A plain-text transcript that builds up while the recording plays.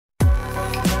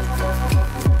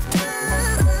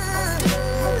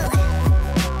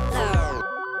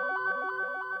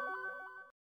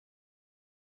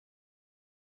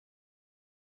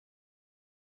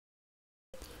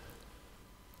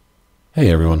Hey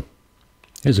everyone,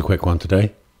 here's a quick one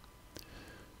today.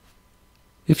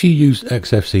 If you use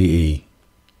XFCE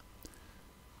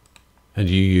and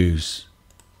you use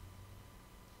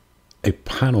a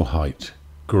panel height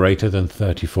greater than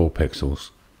 34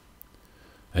 pixels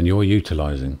and you're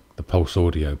utilizing the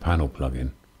Pulseaudio Panel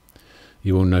plugin,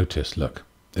 you will notice, look,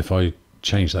 if I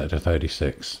change that to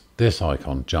 36, this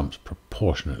icon jumps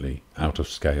proportionately out of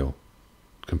scale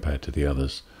compared to the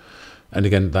others. And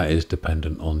again, that is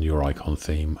dependent on your icon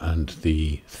theme and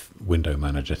the window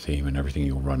manager theme and everything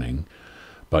you're running.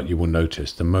 But you will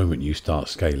notice the moment you start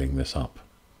scaling this up,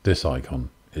 this icon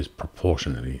is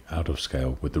proportionally out of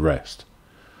scale with the rest.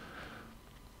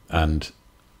 And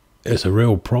it's a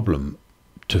real problem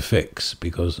to fix,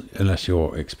 because unless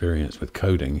you're experienced with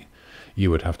coding,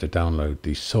 you would have to download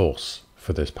the source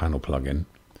for this panel plugin,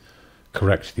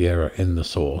 correct the error in the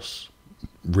source,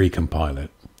 recompile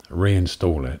it,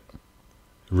 reinstall it,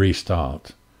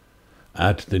 restart,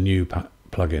 add the new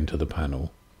plugin to the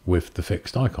panel with the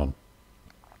fixed icon.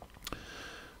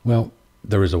 Well,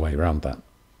 there is a way around that,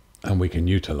 and we can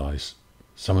utilize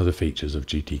some of the features of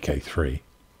GTK3.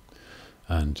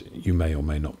 And you may or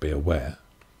may not be aware,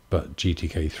 but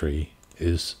GTK3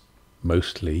 is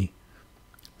mostly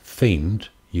themed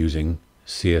using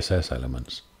CSS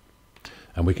elements,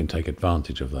 and we can take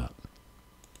advantage of that.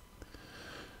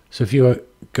 So if you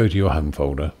go to your home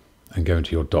folder and go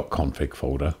into your .config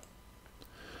folder,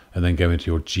 and then go into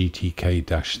your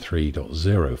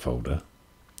gtk-3.0 folder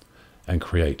and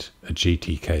create a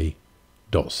gtk.css,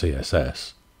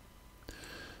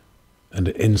 and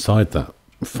inside that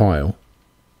file,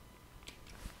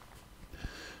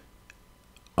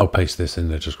 I'll paste this in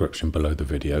the description below the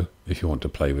video if you want to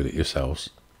play with it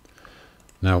yourselves.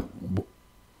 Now,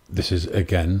 this is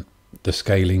again the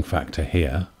scaling factor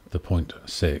here, the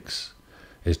 0.6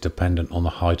 is dependent on the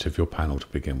height of your panel to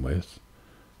begin with.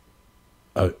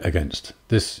 Against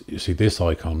this, you see this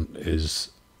icon is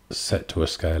set to a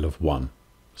scale of 1,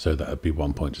 so that would be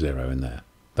 1.0 in there.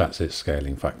 That's its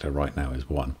scaling factor right now, is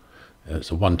 1.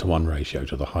 It's a 1-to-1 ratio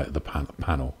to the height of the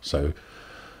panel. So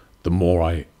the more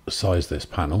I size this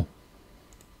panel,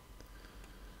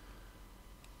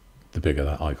 the bigger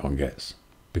that icon gets,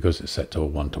 because it's set to a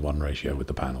 1-to-1 ratio with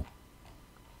the panel.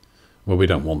 Well, we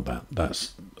don't want that.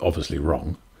 That's obviously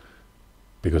wrong,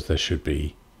 because there should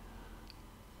be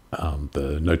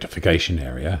the notification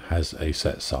area has a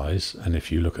set size, and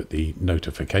if you look at the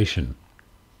notification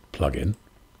plugin,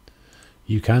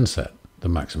 you can set the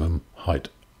maximum height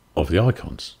of the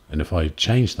icons. And if I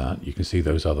change that, you can see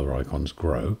those other icons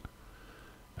grow,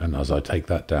 and as I take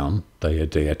that down, they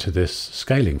adhere to this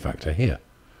scaling factor here.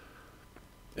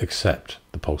 Except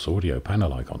the Pulseaudio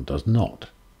Panel icon does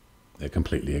not. It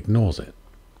completely ignores it,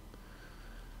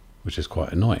 which is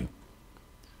quite annoying.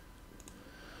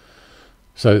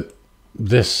 So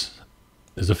this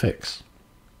is a fix,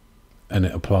 and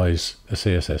it applies a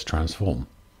CSS Transform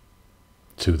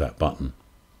to that button.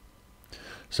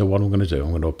 So what I'm going to do,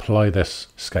 I'm going to apply this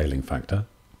scaling factor.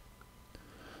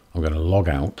 I'm going to log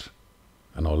out,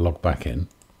 and I'll log back in,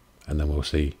 and then we'll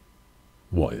see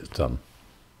what it's done.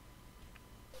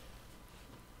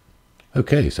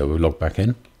 Okay, so we'll log back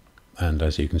in. And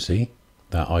as you can see,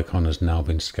 that icon has now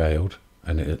been scaled,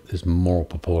 and it is more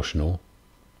proportional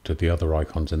to the other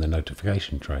icons in the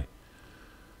notification tray.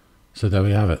 So there we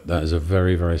have it. That is a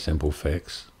very, very simple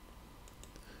fix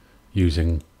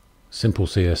using simple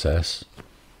CSS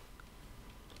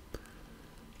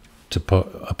to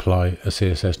apply a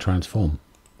CSS transform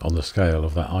on the scale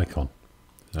of that icon.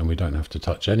 And we don't have to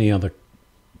touch any other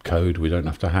code. We don't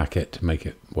have to hack it to make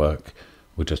it work.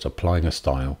 We're just applying a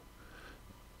style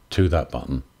to that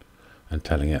button and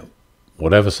telling it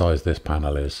whatever size this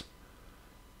panel is.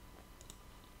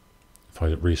 If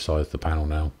I resize the panel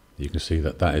now, you can see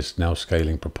that that is now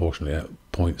scaling proportionally at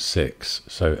 0.6.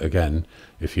 So again,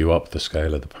 if you up the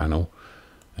scale of the panel,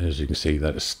 and as you can see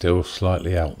that it's still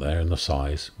slightly out there in the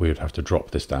size, we would have to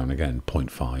drop this down again,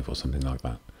 0.5 or something like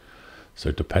that.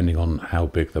 So depending on how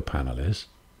big the panel is,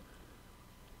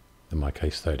 in my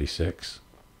case 36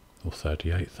 or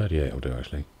 38, 38 will do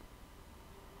actually.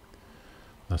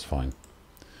 That's fine.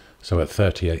 So at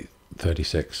 38,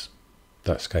 36,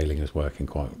 that scaling is working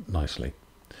quite nicely.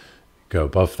 Go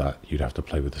above that, you'd have to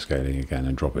play with the scaling again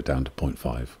and drop it down to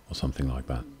 0.5 or something like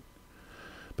that.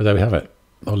 But there we have it.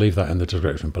 I'll leave that in the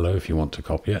description below if you want to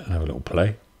copy it and have a little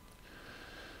play.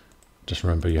 Just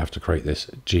remember, you have to create this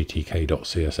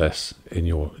gtk.css in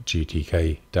your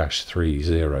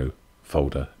gtk-30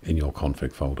 folder in your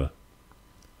config folder,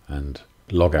 and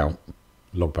log out,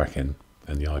 log back in,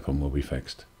 and the icon will be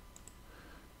fixed.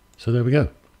 So there we go.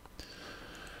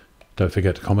 Don't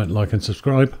forget to comment, like and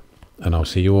subscribe, and I'll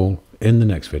see you all in the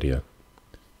next video.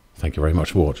 Thank you very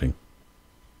much for watching.